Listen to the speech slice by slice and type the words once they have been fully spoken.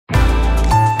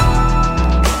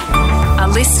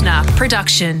listener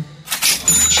production.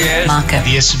 Shares, Market,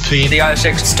 the S&P, the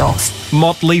ASX, stocks.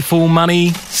 Motley Fool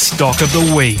Money Stock of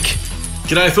the Week.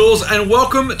 G'day fools and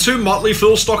welcome to Motley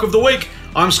Fool Stock of the Week.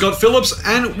 I'm Scott Phillips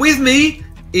and with me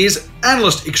is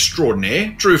analyst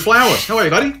extraordinaire Drew Flowers. How are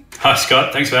you, buddy? Hi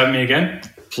Scott, thanks for having me again.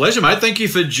 Pleasure, mate. Thank you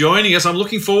for joining us. I'm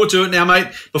looking forward to it. Now, mate,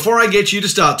 before I get you to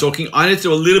start talking, I need to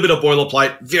do a little bit of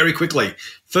boilerplate very quickly.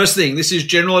 First thing, this is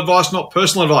general advice, not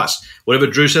personal advice. Whatever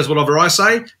Drew says, whatever I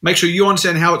say, make sure you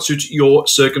understand how it suits your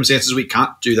circumstances. We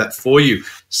can't do that for you.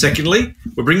 Secondly,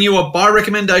 we're bringing you a buy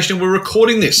recommendation. We're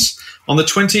recording this on the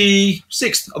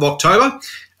 26th of October.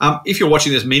 If you're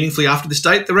watching this meaningfully after this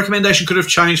date, the recommendation could have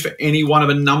changed for any one of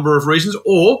a number of reasons,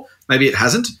 or maybe it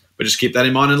hasn't. But just keep that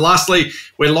in mind. And lastly,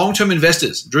 we're long-term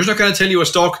investors. Drew's not going to tell you a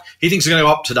stock he thinks is going to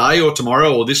go up today or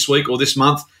tomorrow or this week or this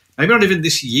month, maybe not even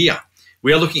this year.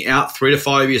 We are looking out 3 to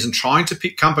 5 years and trying to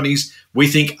pick companies we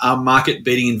think are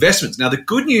market-beating investments. Now, the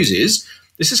good news is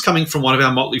this is coming from one of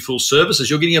our Motley Fool services.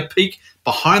 You're getting a peek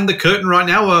behind the curtain right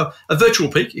now, a virtual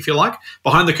peek, if you like,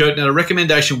 behind the curtain at a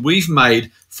recommendation we've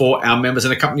made for our members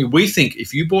and a company we think,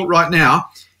 if you bought right now,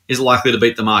 is likely to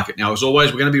beat the market. Now, as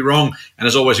always, we're going to be wrong. And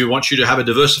as always, we want you to have a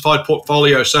diversified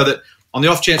portfolio so that on the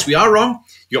off chance we are wrong,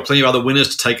 you've got plenty of other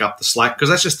winners to take up the slack because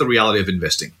that's just the reality of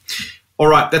investing. All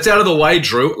right, that's out of the way,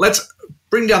 Drew. Let's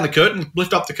bring down the curtain,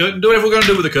 lift up the curtain, do whatever we're going to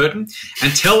do with the curtain,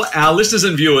 and tell our listeners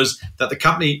and viewers that the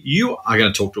company you are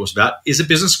going to talk to us about is a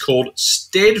business called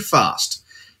Steadfast.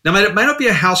 Now, mate, it may not be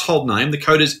a household name. The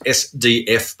code is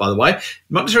SDF, by the way.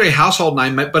 Not necessarily a household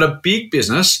name, mate, but a big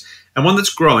business and one that's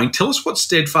growing. Tell us what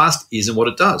Steadfast is and what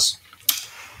it does.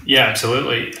 Yeah,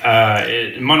 absolutely.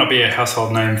 It might not be a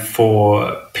household name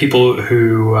for people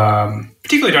who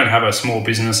particularly don't have a small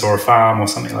business or a farm or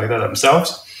something like that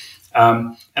themselves.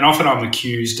 And often I'm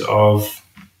accused of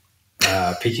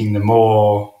picking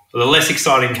the less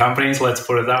exciting companies, let's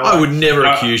put it that way. I would never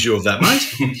accuse you of that,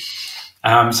 mate.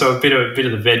 So a bit of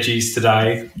the veggies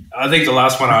today. I think the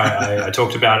last one I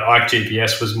talked about, Ike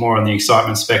GPS, was more on the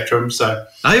excitement spectrum. So,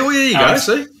 there you go.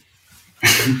 See,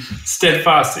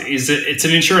 Steadfast it's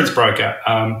an insurance broker.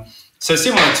 So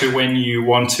similar to when you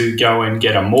want to go and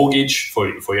get a mortgage for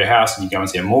your house, and you go and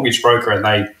see a mortgage broker, and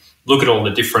they look at all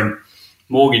the different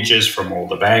mortgages from all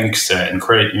the banks and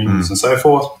credit unions and so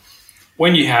forth.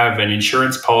 When you have an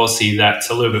insurance policy that's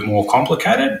a little bit more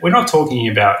complicated, we're not talking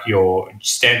about your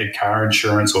standard car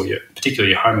insurance or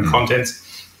particularly your home and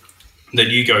contents that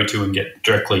you go to and get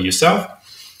directly yourself.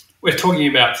 We're talking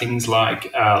about things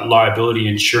like liability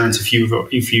insurance if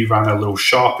you run a little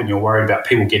shop and you're worried about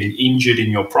people getting injured in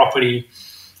your property.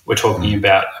 We're talking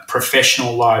about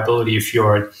professional liability if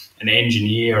you're an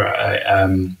engineer,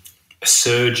 a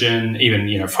surgeon,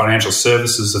 even financial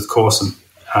services, of course,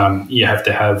 and you have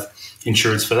to have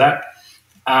insurance for that.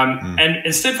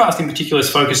 And Steadfast in particular is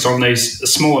focused on these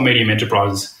small and medium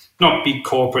enterprises, not big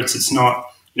corporates. It's not,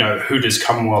 who does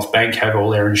Commonwealth Bank have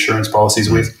all their insurance policies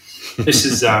with? This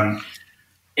is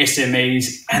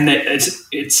SMEs, and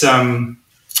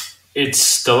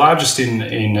it's the largest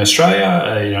in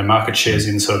Australia. Market shares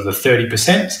in sort of the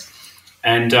 30%.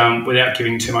 And without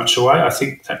giving too much away, I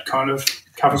think that kind of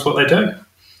covers what they do.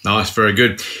 Nice, very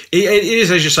good. It is,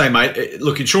 as you say, mate.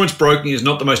 Look, insurance broking is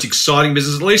not the most exciting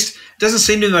business, at least. It doesn't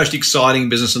seem to be the most exciting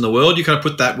business in the world. You kind of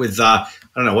put that with,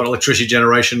 electricity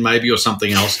generation maybe or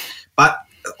something else. But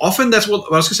often that's where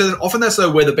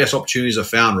the best opportunities are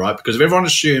found, right? Because if everyone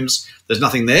assumes there's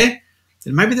nothing there,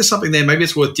 then maybe there's something there. Maybe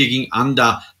it's worth digging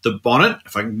under the bonnet,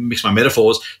 if I can mix my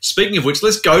metaphors. Speaking of which,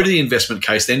 let's go to the investment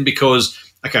case then because,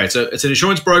 okay, it's an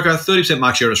insurance broker, 30%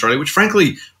 market share in Australia, which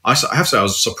frankly, I have to say I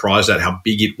was surprised at how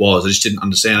big it was. I just didn't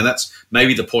understand. And that's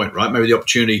maybe the point, right? Maybe the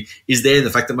opportunity is there. The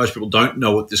fact that most people don't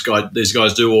know what these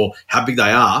guys do or how big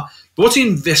they are. But what's the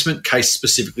investment case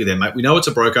specifically there, mate? We know it's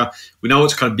a broker. We know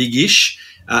it's kind of big-ish.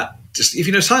 Just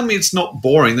if telling me it's not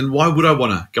boring, then why would I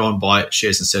want to go and buy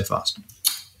shares in Steadfast?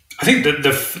 I think that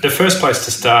the first place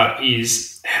to start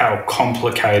is how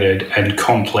complicated and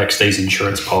complex these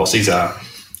insurance policies are.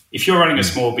 If you're running a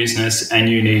small business and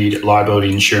you need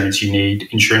liability insurance, you need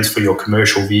insurance for your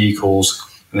commercial vehicles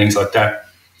and things like that,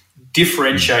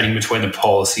 differentiating between the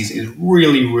policies is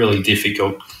really, really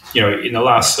difficult. In the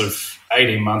last sort of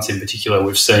 18 months in particular,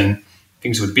 we've seen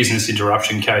things with business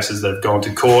interruption cases that have gone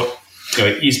to court.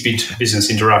 Is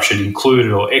business interruption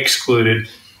included or excluded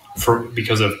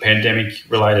because of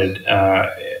pandemic-related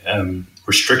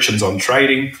restrictions on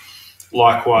trading?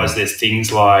 Likewise, there's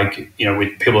things like,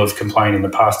 with people have complained in the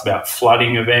past about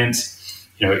flooding events.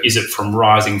 Is it from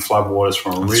rising floodwaters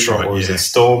from a river or is it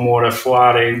stormwater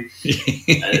flooding?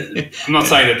 I'm not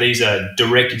saying that these are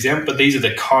direct examples, but these are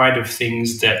the kind of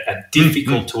things that are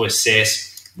difficult to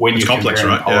assess when you're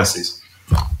comparing policies.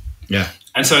 Yeah.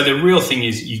 And so the real thing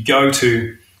is you go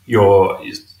to your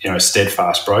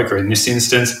Steadfast broker in this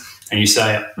instance and you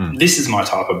say, this is my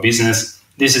type of business.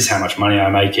 This is how much money I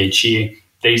make each year.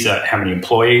 These are how many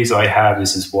employees I have.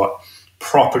 This is what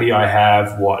property I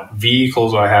have, what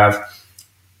vehicles I have.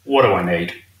 What do I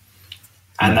need?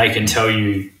 And they can tell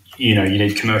you, you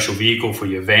need commercial vehicle for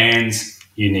your vans.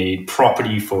 You need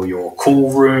property for your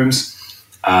cool rooms.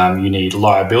 You need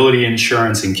liability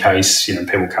insurance in case,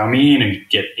 people come in and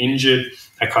get injured,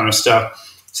 that kind of stuff.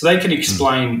 So they can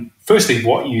explain, firstly,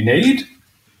 what you need,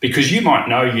 because you might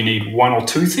know you need one or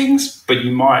two things, but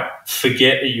you might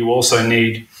forget that you also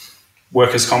need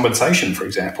workers' compensation, for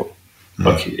example.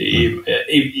 Like, you're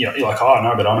like, oh,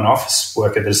 no, but I'm an office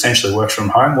worker that essentially works from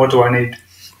home. What do I need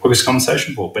workers'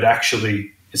 compensation for? But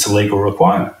actually, it's a legal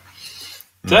requirement.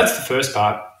 So that's the first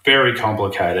part, very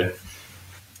complicated.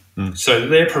 So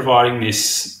they're providing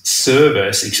this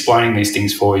service, explaining these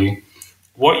things for you,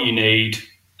 what you need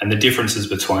and the differences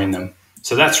between them.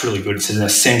 So that's really good. It's an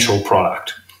essential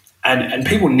product. And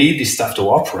people need this stuff to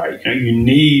operate. You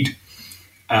need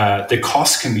the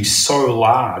cost can be so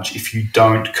large if you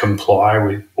don't comply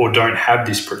with or don't have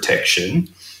this protection.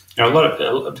 A lot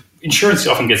of insurance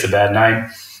often gets a bad name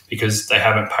because they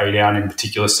haven't paid out in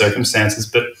particular circumstances,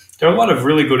 but there are a lot of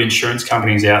really good insurance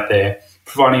companies out there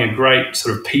providing a great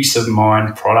sort of peace of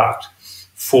mind product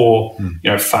for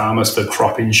farmers, for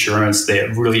crop insurance,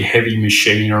 their really heavy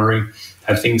machinery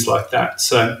and things like that.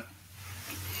 So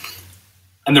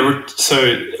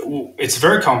it's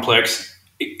very complex.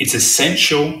 It's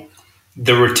essential.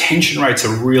 The retention rates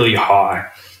are really high.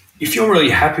 If you're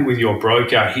really happy with your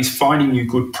broker, he's finding you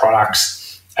good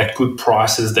products at good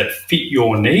prices that fit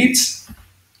your needs,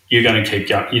 you're going to keep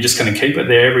going. You're just going to keep it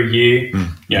there every year.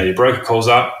 Your broker calls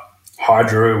up, hi,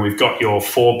 Drew, we've got your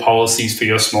 4 policies for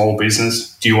your small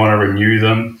business. Do you want to renew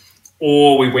them?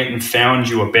 Or we went and found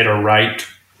you a better rate,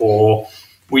 or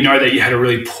we know that you had a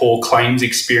really poor claims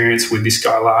experience with this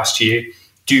guy last year.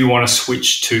 Do you want to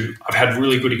switch to, I've had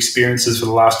really good experiences for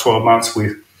the last 12 months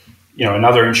with,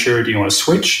 another insurer. Do you want to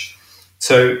switch?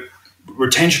 So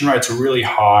retention rates are really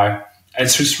high. And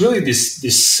so it's really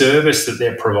this service that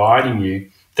they're providing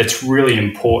you that's really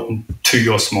important to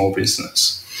your small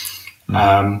business.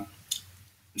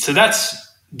 So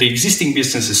that's the existing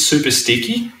business is super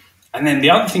sticky. And then the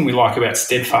other thing we like about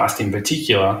Steadfast in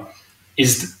particular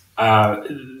is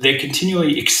they're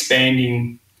continually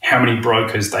expanding how many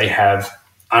brokers they have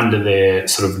under their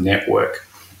sort of network.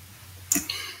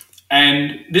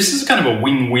 And this is kind of a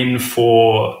win-win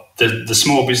for the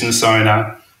small business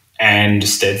owner and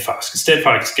Steadfast.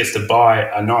 Steadfast gets to buy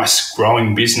a nice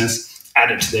growing business, add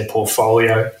it to their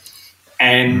portfolio,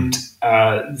 and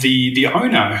the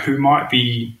owner who might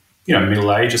be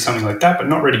middle-aged or something like that but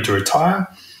not ready to retire,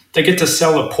 they get to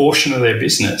sell a portion of their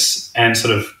business and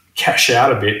sort of cash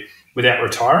out a bit without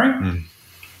retiring.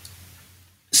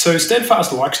 So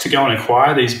Steadfast likes to go and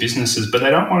acquire these businesses, but they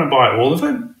don't want to buy all of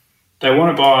it. They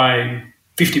want to buy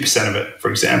 50% of it,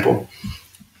 for example.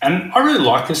 And I really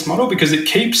like this model because it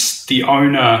keeps the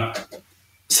owner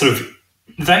sort of,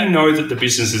 they know that the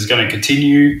business is going to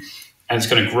continue and it's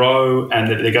going to grow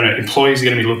and that employees are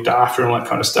going to be looked after and all that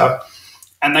kind of stuff.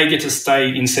 And they get to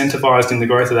stay incentivized in the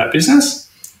growth of that business.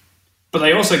 But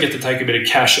they also get to take a bit of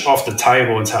cash off the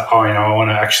table and say, I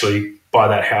want to actually buy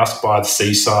that house by the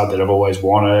seaside that I've always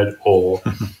wanted, or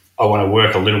I want to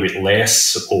work a little bit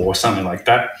less or something like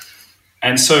that.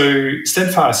 And so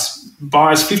Steadfast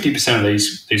buys 50% of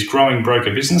these growing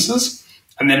broker businesses,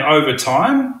 and then over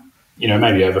time,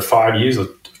 maybe over 5 years or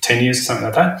 10 years or something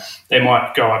like that, they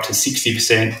might go up to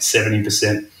 60%,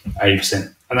 70%,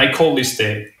 80%. And they call this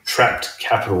their trapped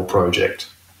capital project,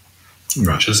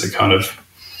 which is a kind of,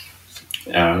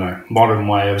 modern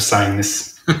way of saying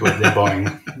this, where they're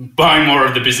buying more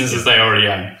of the businesses they already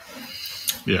own.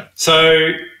 Yeah.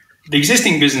 So the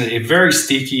existing business is very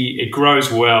sticky. It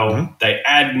grows well. They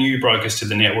add new brokers to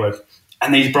the network.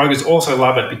 And these brokers also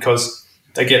love it because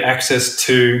they get access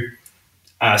to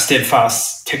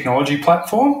Steadfast's technology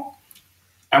platform.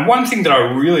 And one thing that I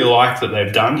really like that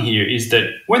they've done here is that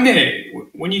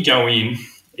when you go in,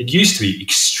 it used to be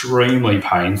extremely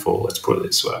painful, let's put it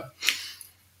this way.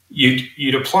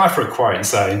 You'd apply for a quote and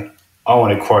say, I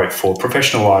want a quote for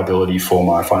professional liability for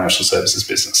my financial services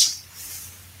business.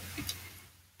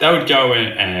 They would go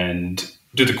in and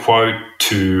do the quote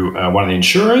to one of the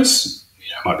insurers,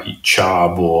 it might be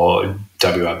Chubb or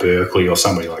WR Berkeley or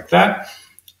somebody like that,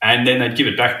 and then they'd give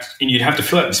it back, and you'd have to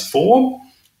fill out this form,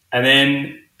 and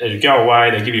then it'd go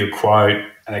away, they give you a quote,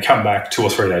 and they come back 2 or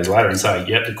 3 days later and say,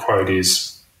 yep, the quote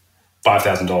is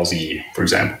 $5,000 a year, for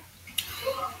example.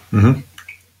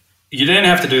 You then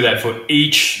have to do that for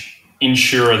each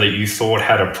insurer that you thought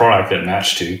had a product that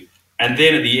matched you. And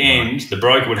then at the end, the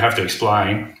broker would have to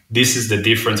explain, this is the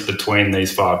difference between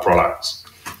these 5 products.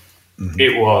 Mm-hmm.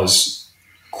 It was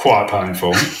quite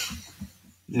painful.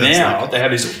 Now they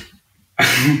have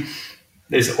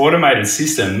this automated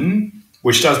system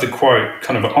which does the quote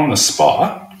kind of on the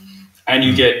spot, and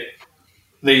you get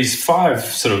these 5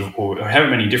 sort of, or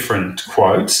however many different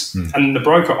quotes, and the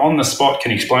broker on the spot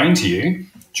can explain to you,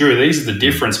 Drew, these are the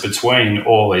difference between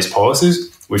all these policies.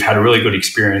 We've had a really good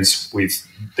experience with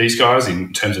these guys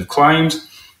in terms of claims.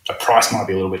 The price might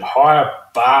be a little bit higher,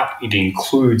 but it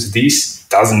includes this,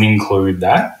 doesn't include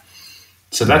that.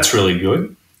 So that's really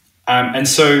good. And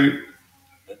so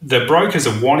the brokers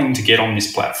are wanting to get on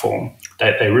this platform.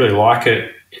 They really like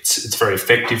it. It's very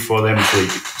effective for them.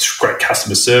 It's great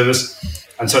customer service.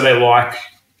 And so they like,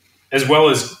 as well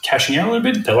as cashing out a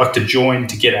little bit, they like to join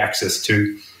to get access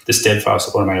to the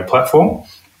Steadfast automated platform.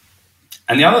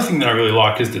 And the other thing that I really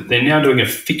like is that they're now doing a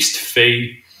fixed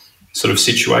fee sort of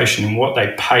situation in what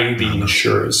they pay the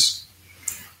insurers.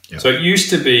 Yep. So it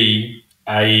used to be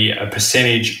a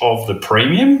percentage of the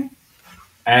premium,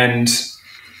 and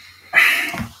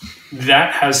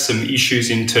that has some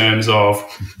issues in terms of,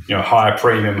 higher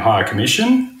premium, higher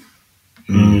commission.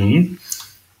 Mm-hmm.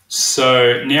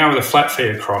 So now with a flat fee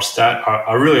across that,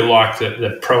 I really like that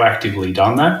they've proactively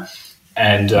done that,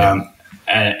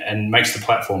 and makes the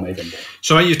platform even better.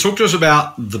 So you talked to us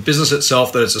about the business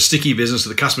itself, that it's a sticky business that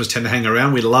the customers tend to hang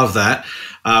around. We love that.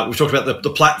 We've talked about the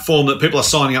platform that people are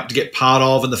signing up to get part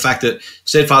of, and the fact that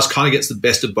Steadfast kind of gets the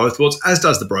best of both worlds, as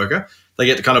does the broker. They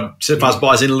get to kind of, Steadfast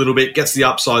buys in a little bit, gets the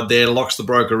upside there, locks the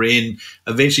broker in,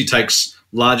 eventually takes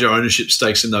larger ownership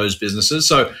stakes in those businesses.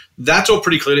 So that's all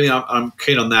pretty clear to me. I'm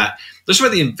keen on that. Let's talk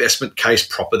about the investment case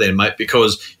proper then, mate,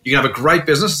 because you can have a great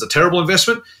business. It's a terrible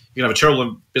investment. You can have a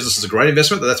terrible business as a great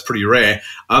investment, but that's pretty rare.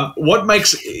 What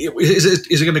makes is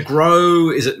it going to grow?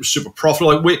 Is it super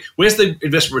profitable? Like where's the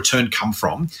investment return come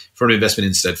from for an investment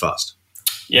in Steadfast?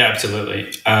 Yeah,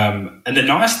 absolutely. And the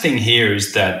nice thing here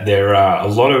is that there are a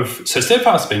lot of... So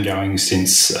Steadfast has been going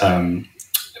since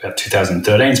about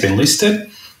 2013. It's been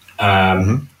listed.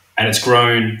 And it's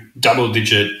grown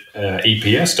double-digit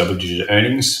EPS, double-digit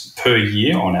earnings per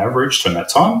year on average from that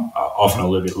time, often a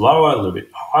little bit lower, a little bit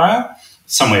higher,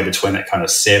 somewhere between that kind of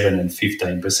 7 and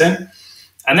 15%.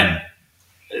 And that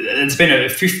it's been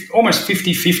almost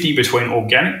 50-50 between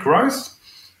organic growth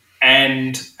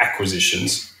and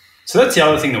acquisitions. So that's the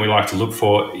other thing that we like to look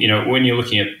for. When you're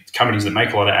looking at companies that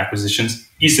make a lot of acquisitions,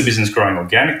 is the business growing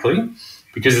organically?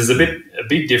 Because there's a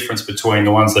big difference between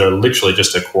the ones that are literally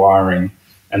just acquiring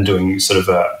and doing sort of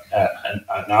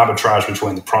an arbitrage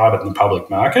between the private and the public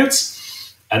markets,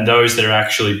 and those that are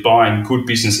actually buying good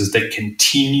businesses that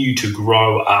continue to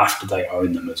grow after they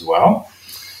own them as well.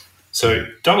 So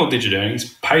double-digit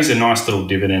earnings, pays a nice little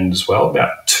dividend as well,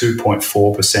 about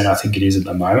 2.4%, I think it is at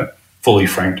the moment, fully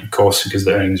franked, of course, because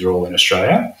the earnings are all in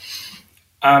Australia.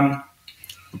 And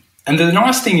the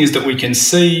nice thing is that we can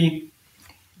see...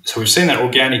 So we've seen that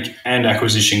organic and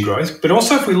acquisition growth, but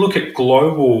also if we look at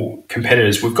global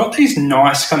competitors, we've got these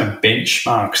nice kind of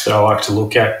benchmarks that I like to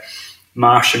look at: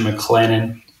 Marsh &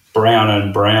 McLennan,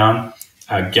 Brown & Brown,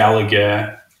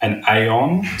 Gallagher and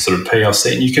Aon, sort of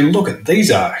PLC. And you can look at, these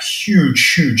are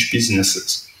huge, huge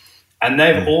businesses. And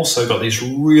they've also got this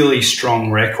really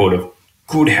strong record of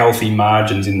good, healthy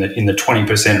margins in the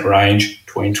 20% range,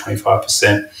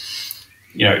 20-25%,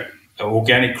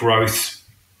 organic growth,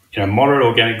 moderate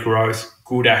organic growth,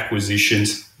 good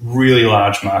acquisitions, really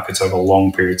large markets over long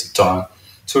periods of time.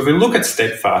 So if we look at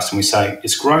Steadfast and we say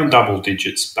it's grown double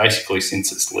digits basically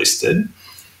since it's listed,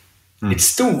 it's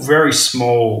still very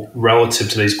small relative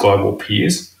to these global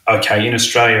peers. Okay, in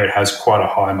Australia it has quite a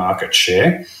high market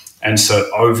share, and so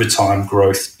over time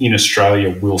growth in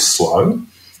Australia will slow.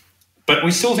 But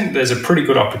we still think there's a pretty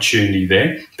good opportunity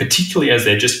there, particularly as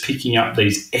they're just picking up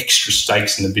these extra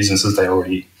stakes in the businesses they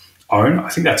already own. I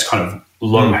think that's kind of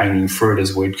low-hanging fruit,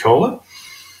 as we'd call it.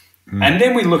 And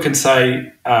then we look and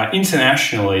say,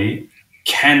 internationally,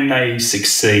 can they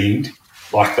succeed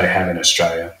like they have in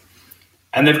Australia?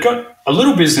 And they've got a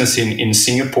little business in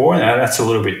Singapore, and that's a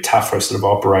little bit tougher sort of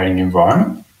operating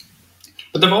environment.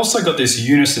 But they've also got this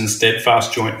Unison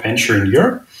Steadfast joint venture in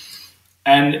Europe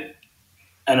and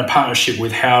a partnership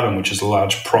with Howden, which is a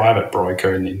large private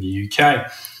broker in the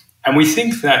UK. And we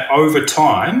think that over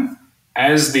time,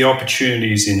 as the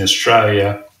opportunities in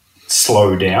Australia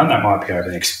slow down, that might be over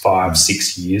the next 5,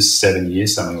 6 years, 7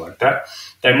 years, something like that,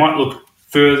 they might look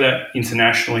further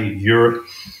internationally, Europe,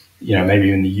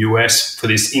 maybe in the US, for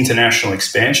this international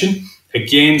expansion.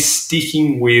 Again,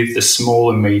 sticking with the small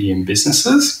and medium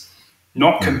businesses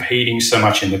not competing so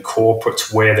much in the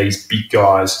corporates where these big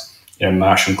guys,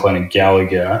 Marsh & McLennan,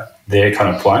 Gallagher, they're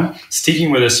kind of playing,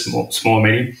 sticking with a small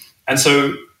medium. And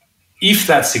so if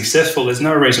that's successful, there's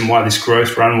no reason why this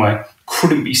growth runway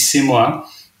couldn't be similar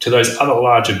to those other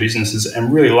larger businesses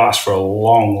and really last for a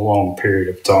long, long period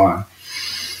of time.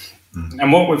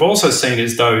 And what we've also seen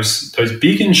is those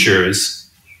big insurers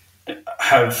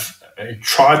have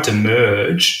tried to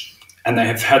merge, and they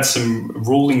have had some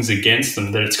rulings against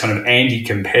them that it's kind of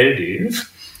anti-competitive,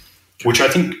 which I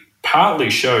think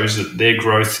partly shows that their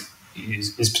growth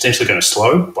is potentially going to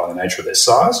slow by the nature of their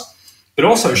size, but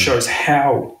also shows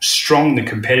how strong the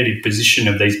competitive position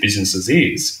of these businesses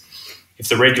is. If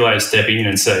the regulators step in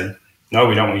and say, no,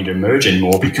 we don't want you to merge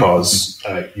anymore because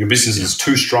your business is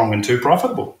too strong and too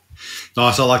profitable.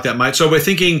 Nice, I like that, mate. So we're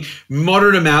thinking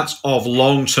moderate amounts of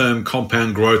long-term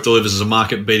compound growth delivers as a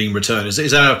market-beating return. Is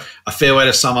that a fair way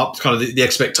to sum up kind of the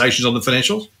expectations on the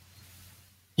financials?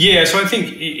 Yeah, so I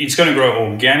think it's going to grow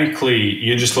organically.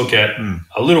 You just look at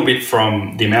a little bit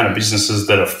from the amount of businesses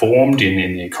that are formed in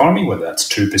the economy, whether that's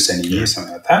 2% a year,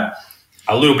 something like that.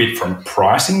 A little bit from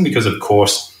pricing, because, of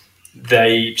course,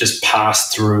 they just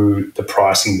pass through the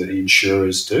pricing that the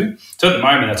insurers do. So at the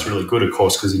moment, that's really good, of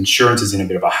course, because insurance is in a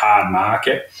bit of a hard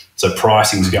market. So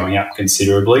pricing is going up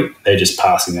considerably. They're just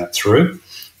passing that through,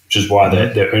 which is why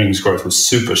their earnings growth was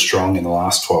super strong in the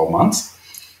last 12 months.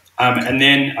 And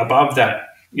then above that,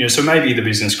 so maybe the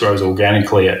business grows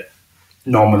organically at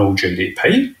nominal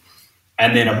GDP.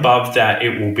 And then above that,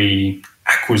 it will be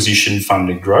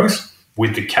acquisition-funded growth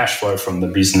with the cash flow from the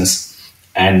business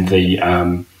and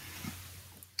the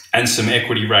and some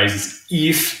equity raises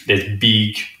if there's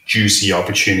big, juicy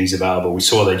opportunities available. We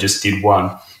saw they just did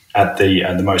one at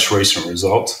the most recent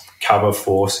results.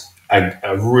 Coverforce,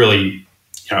 a really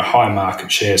high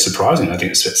market share, surprisingly. I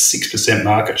think it's about 6%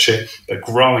 market share, but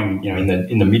growing in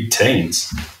the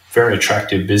mid-teens. Very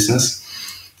attractive business.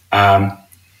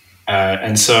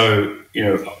 And so,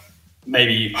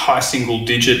 maybe high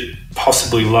single-digit,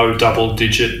 possibly low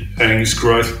double-digit earnings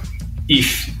growth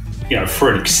if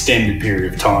for an extended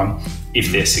period of time,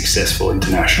 if they're successful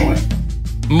internationally.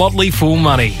 Motley Fool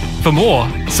Money. For more,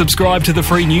 subscribe to the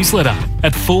free newsletter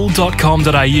at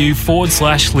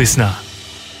fool.com.au/listener.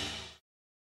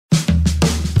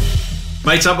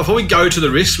 Mates, before we go to the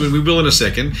risks, we will in a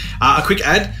second, a quick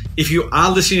ad. If you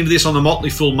are listening to this on the Motley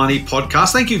Fool Money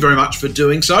podcast, thank you very much for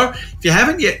doing so. If you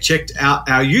haven't yet checked out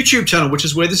our YouTube channel, which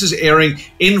is where this is airing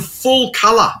in full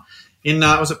colour, in,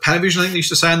 was it Panavision, I think they used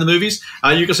to say in the movies?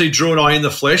 You can see Drew and I in the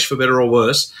flesh, for better or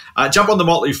worse. Jump on the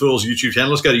Motley Fool's YouTube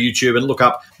channel. Let's go to YouTube and look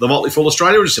up the Motley Fool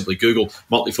Australia, or just simply Google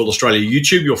Motley Fool Australia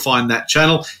YouTube. You'll find that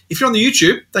channel. If you're on the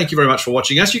YouTube, thank you very much for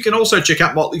watching us. You can also check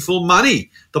out Motley Fool Money,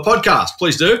 the podcast.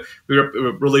 Please do. We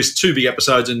release 2 big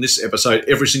episodes in this episode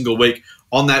every single week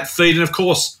on that feed. And, of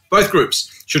course, both groups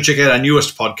should check out our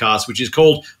newest podcast, which is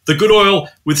called The Good Oil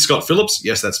with Scott Phillips.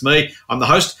 Yes, that's me. I'm the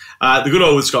host. The Good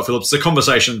Oil with Scott Phillips, the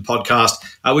conversation podcast.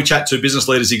 We chat to business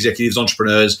leaders, executives,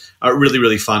 entrepreneurs. Really,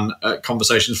 really fun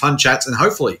conversations, fun chats, and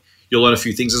hopefully you'll learn a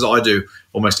few things, as I do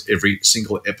almost every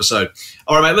single episode.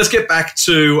 All right, mate. Let's get back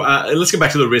to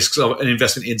the risks of an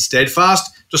investment in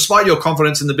Steadfast. Despite your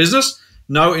confidence in the business,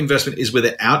 no investment is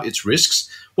without its risks.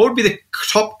 What would be the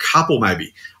top couple,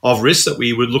 maybe, of risks that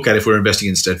we would look at if we're investing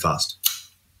in Steadfast?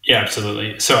 Yeah,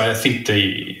 absolutely. So I think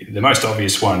the most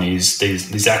obvious one is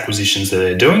these acquisitions that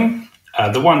they're doing.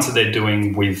 The ones that they're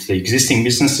doing with the existing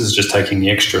businesses, just taking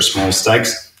the extra small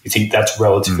stakes, you think that's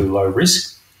relatively low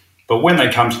risk. But when they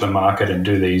come to the market and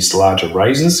do these larger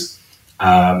raises,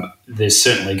 there's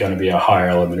certainly going to be a higher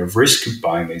element of risk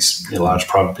buying these large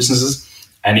private businesses.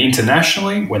 And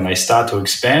internationally, when they start to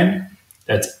expand,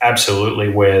 that's absolutely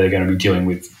where they're going to be dealing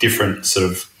with different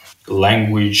sort of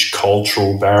language,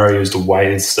 cultural barriers, the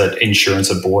ways that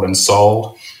insurance are bought and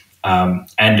sold,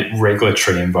 and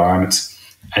regulatory environments.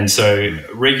 And so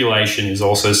regulation is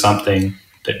also something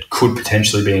that could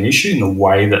potentially be an issue in the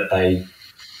way that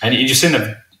and you just end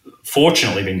up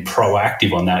fortunately being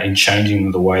proactive on that in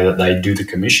changing the way that they do the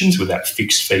commissions with that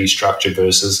fixed fee structure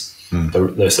versus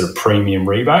the sort of premium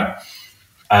rebate.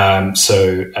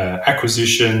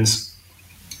 Acquisitions,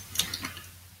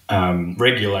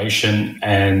 regulation,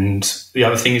 and the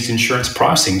other thing is insurance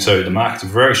pricing. So the market's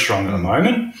very strong at the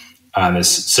moment. There's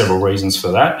several reasons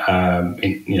for that,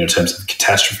 in terms of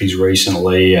catastrophes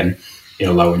recently and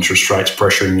low interest rates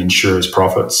pressuring insurers'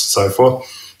 profits, so forth.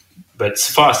 But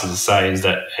suffice it to say is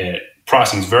that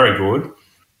pricing is very good.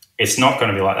 It's not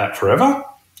going to be like that forever,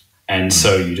 and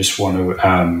so you just want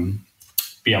to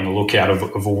be on the lookout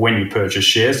of when you purchase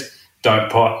shares.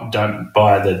 Don't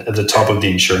buy at the top of the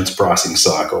insurance pricing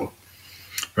cycle.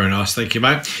 Very nice. Thank you,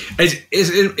 mate.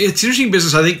 It's interesting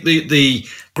business. I think the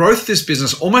growth of this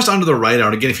business almost under the radar.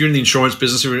 And again, if you're in the insurance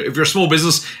business, if you're a small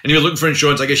business and you're looking for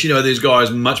insurance, I guess you know these guys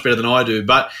much better than I do.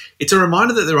 But it's a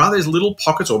reminder that there are these little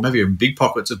pockets, or maybe even big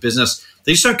pockets of business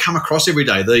that you just don't come across every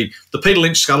day. The Peter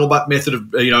Lynch scuttlebutt method of,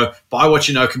 buy what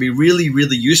you know can be really,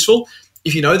 really useful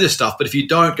if you know this stuff. But if you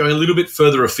don't, going a little bit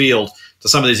further afield to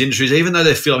some of these industries, even though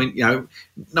they're feeling,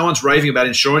 no one's raving about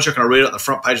insurance. You're going to read it on the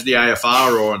front page of the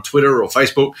AFR or on Twitter or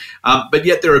Facebook. But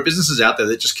yet there are businesses out there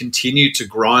that just continue to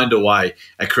grind away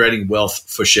at creating wealth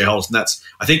for shareholders. And that's,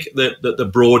 I think, the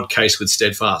broad case with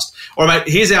Steadfast. All right,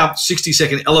 mate, here's our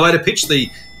 60-second elevator pitch, the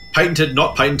patented,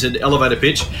 not patented elevator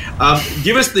pitch.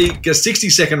 Give us the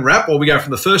 60-second wrap while we go from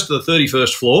the first to the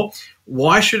 31st floor.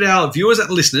 Why should our viewers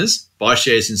and listeners buy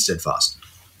shares in Steadfast?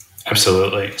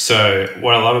 Absolutely. So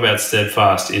what I love about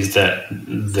Steadfast is that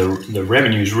the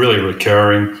revenue is really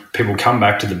recurring. People come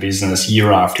back to the business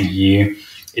year after year.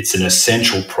 It's an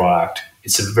essential product.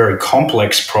 It's a very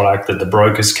complex product that the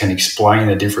brokers can explain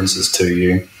the differences to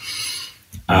you.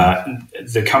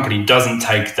 The company doesn't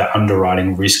take the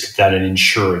underwriting risk that an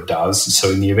insurer does. So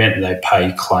in the event that they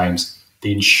pay claims,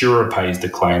 the insurer pays the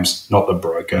claims, not the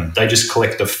broker. They just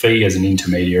collect a fee as an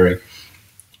intermediary.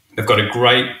 They've got a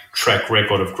great track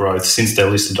record of growth since they're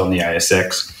listed on the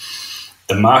ASX.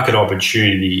 The market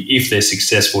opportunity, if they're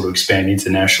successful to expand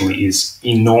internationally, is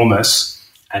enormous.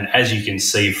 And as you can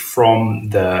see from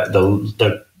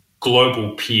the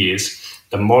global peers,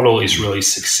 the model is really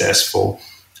successful.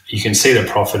 You can see the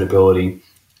profitability,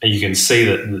 and you can see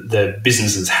that the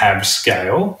businesses have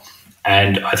scale,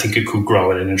 and I think it could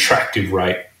grow at an attractive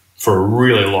rate for a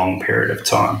really long period of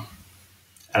time.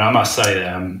 And I must say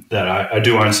that I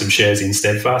do own some shares in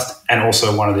Steadfast and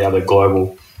also one of the other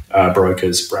global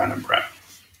brokers, Brown & Brown.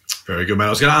 Very good, mate. I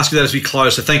was going to ask you that as we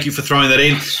close, so thank you for throwing that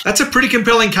in. That's a pretty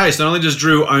compelling case. Not only does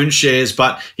Drew own shares,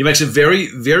 but he makes a very,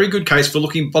 very good case for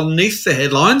looking beneath the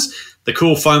headlines, the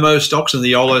cool FOMO stocks and the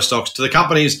YOLO stocks, to the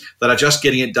companies that are just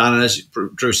getting it done. And as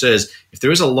Drew says, if there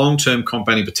is a long-term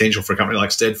compounding potential for a company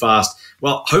like Steadfast,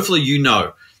 well, hopefully you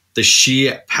know the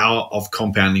sheer power of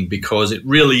compounding, because it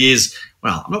really is.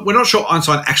 Well, we're not sure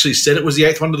Einstein actually said it was the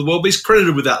eighth wonder of the world, but he's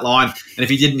credited with that line. And if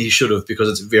he didn't, he should have, because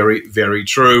it's very, very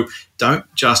true. Don't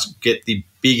just get the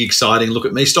big, exciting look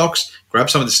at me stocks. Grab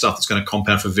some of this stuff that's going to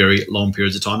compound for very long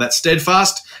periods of time. That's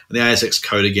Steadfast, and the ASX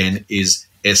code again is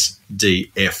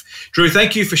SDF. Drew,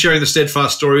 thank you for sharing the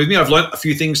Steadfast story with me. I've learnt a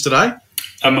few things today.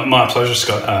 My pleasure,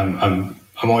 Scott.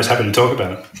 I'm always happy to talk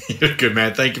about it. Good,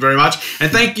 man. Thank you very much.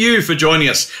 And thank you for joining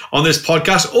us on this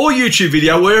podcast or YouTube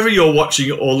video, wherever you're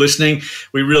watching or listening.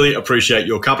 We really appreciate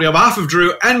your company. On behalf of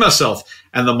Drew and myself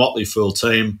and the Motley Fool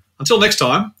team, until next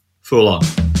time, Fool on.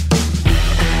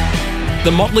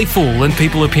 The Motley Fool and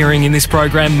people appearing in this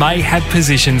program may have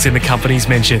positions in the companies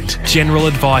mentioned. General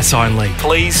advice only.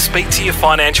 Please speak to your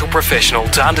financial professional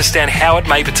to understand how it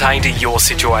may pertain to your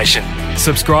situation.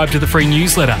 Subscribe to the free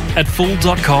newsletter at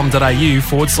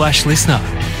fool.com.au/listener.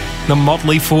 The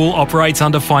Motley Fool operates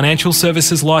under Financial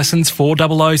Services Licence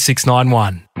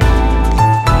 400691.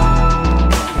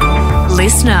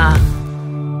 Listener.